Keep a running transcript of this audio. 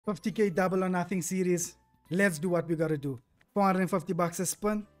50k double or nothing series. Let's do what we gotta do. 450 bucks a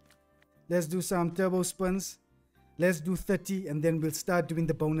spin. Let's do some turbo spins. Let's do 30 and then we'll start doing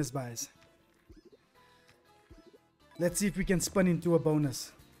the bonus buys. Let's see if we can spin into a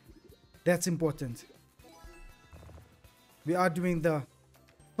bonus. That's important. We are doing the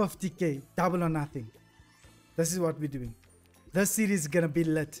 50k double or nothing. This is what we're doing. This series is gonna be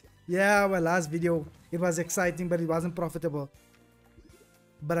lit. Yeah, well, last video it was exciting but it wasn't profitable.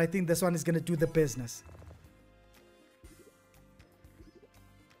 But I think this one is gonna do the business.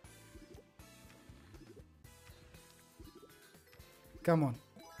 Come on.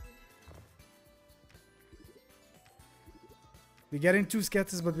 We're getting 2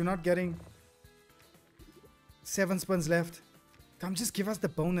 scatters, but we're not getting 7 spins left. Come, just give us the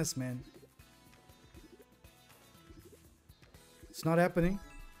bonus, man. It's not happening.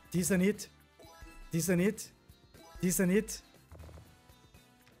 Decent hit. Decent hit. Decent hit.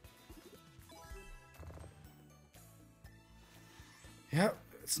 Yeah,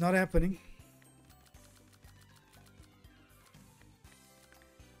 it's not happening.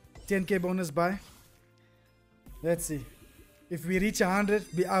 10k bonus buy. Let's see. If we reach 100,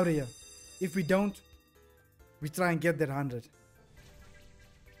 we out of here. If we don't, we try and get that 100.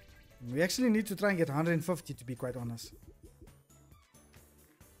 We actually need to try and get 150 to be quite honest.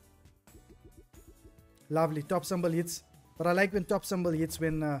 Lovely, top symbol hits. But I like when top symbol hits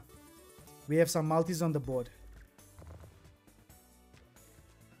when we have some multis on the board.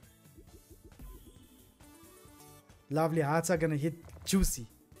 Lovely, hearts are gonna hit juicy.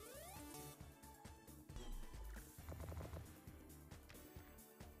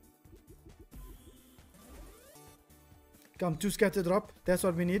 Come, 2 scatter drop. That's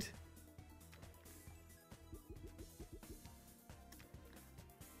what we need.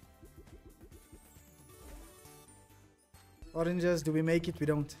 Oranges, do we make it? We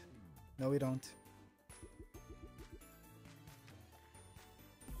don't. No, we don't.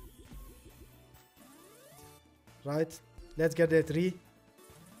 Right. Let's get that 3.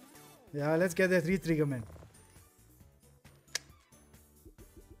 Yeah, let's get that 3 trigger, man.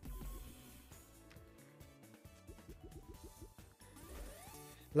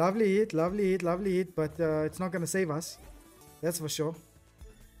 Lovely hit, lovely hit, lovely hit, but it's not gonna save us. That's for sure.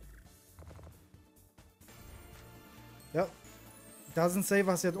 Yep. Doesn't save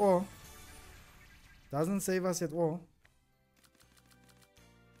us at all. Doesn't save us at all.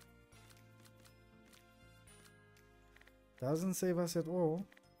 Doesn't save us at all.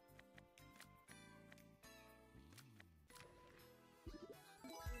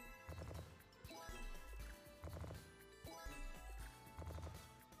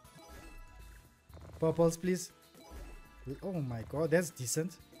 Purples, please. Oh my god, that's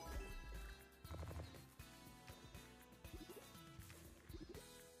decent.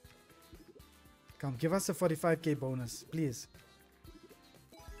 Come, give us a 45k bonus, please.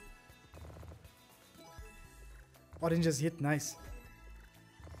 Oranges hit, nice.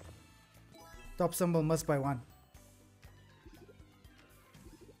 Top symbol must buy 1.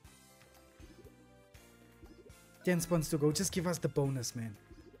 Ten spins to go. Just give us the bonus, man.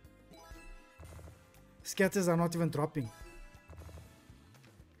 Scatters are not even dropping.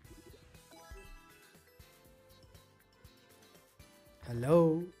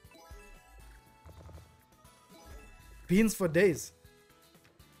 Hello. Beans for days.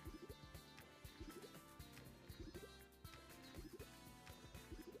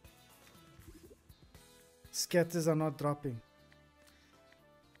 Scatters are not dropping.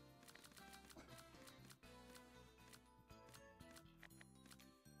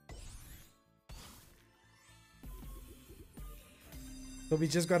 So we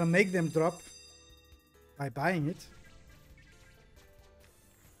just gotta make them drop by buying it.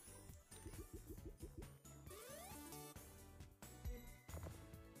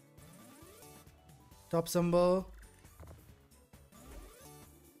 Top symbol.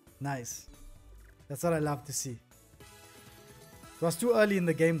 Nice. That's what I love to see. It was too early in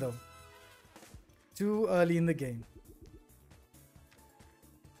the game though. Too early in the game.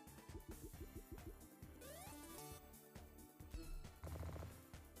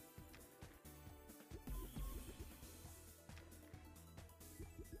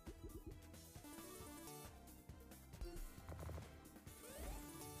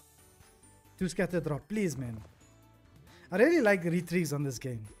 Two scatter drop, please, man. I really like the retrieves on this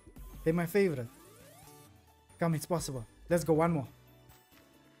game. They're my favorite. Come, it's possible. Let's go, one more.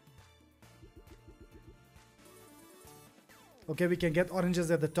 Okay, we can get oranges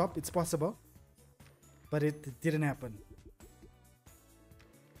at the top. It's possible. But it didn't happen.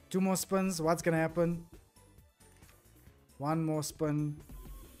 2 more spins. What's gonna happen? 1 more spin.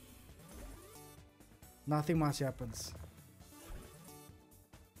 Nothing much happens.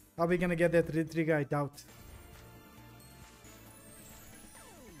 Are we gonna get that trigger? I doubt.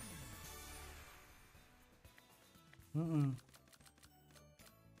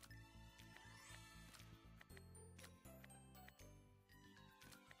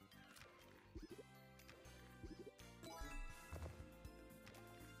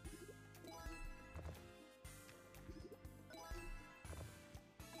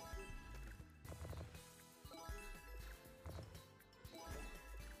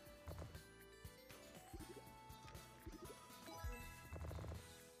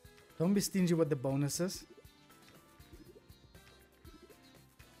 Don't be stingy with the bonuses.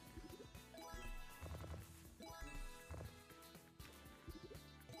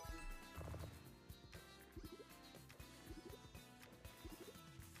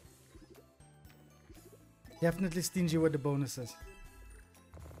 Definitely stingy with the bonuses.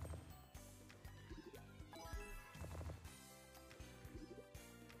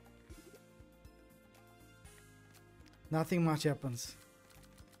 Nothing much happens.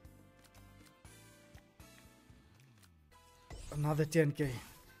 Another 10k.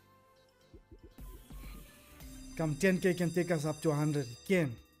 Come, 10k can take us up to 100. It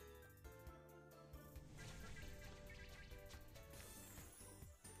can.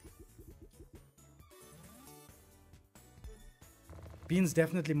 Beans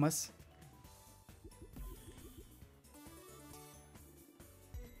definitely must.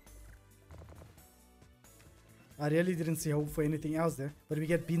 I really didn't see hope for anything else there, but we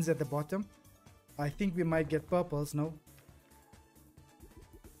get beans at the bottom. I think we might get purples, no?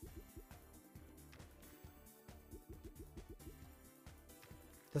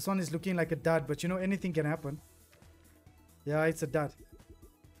 This one is looking like a dud, but you know, anything can happen. Yeah, it's a dud.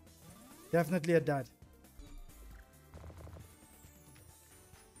 Definitely a dud.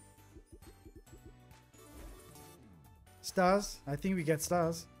 Stars. I think we get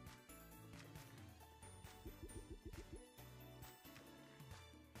stars.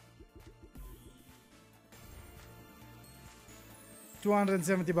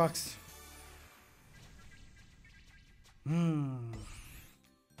 $270.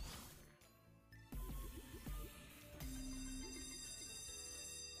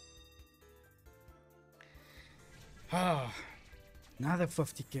 Another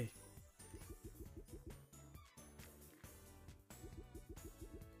 50k.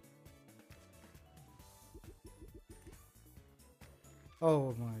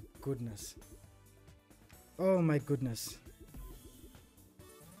 Oh my goodness. Oh my goodness.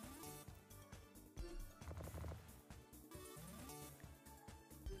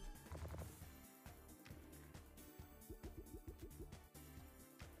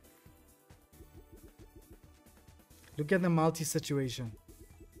 Look at the multi situation.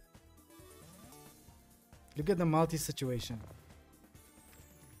 Look at the multi situation.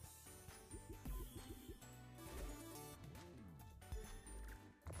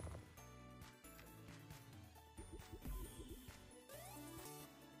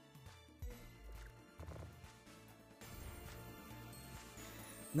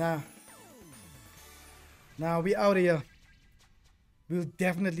 Now we out of here. We'll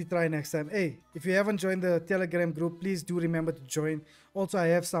definitely try next time. Hey, if you haven't joined the Telegram group, please do remember to join. Also, I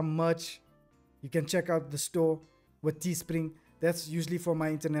have some merch. You can check out the store with Teespring. That's usually for my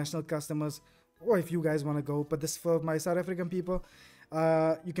international customers, or if you guys want to go. But this for my South African people.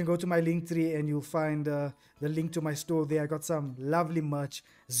 You can go to my link tree and you'll find the link to my store there. I got some lovely merch.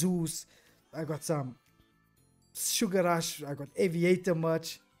 Zeus. I got some Sugar Rush. I got Aviator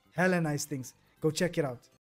merch. Hella nice things. Go check it out.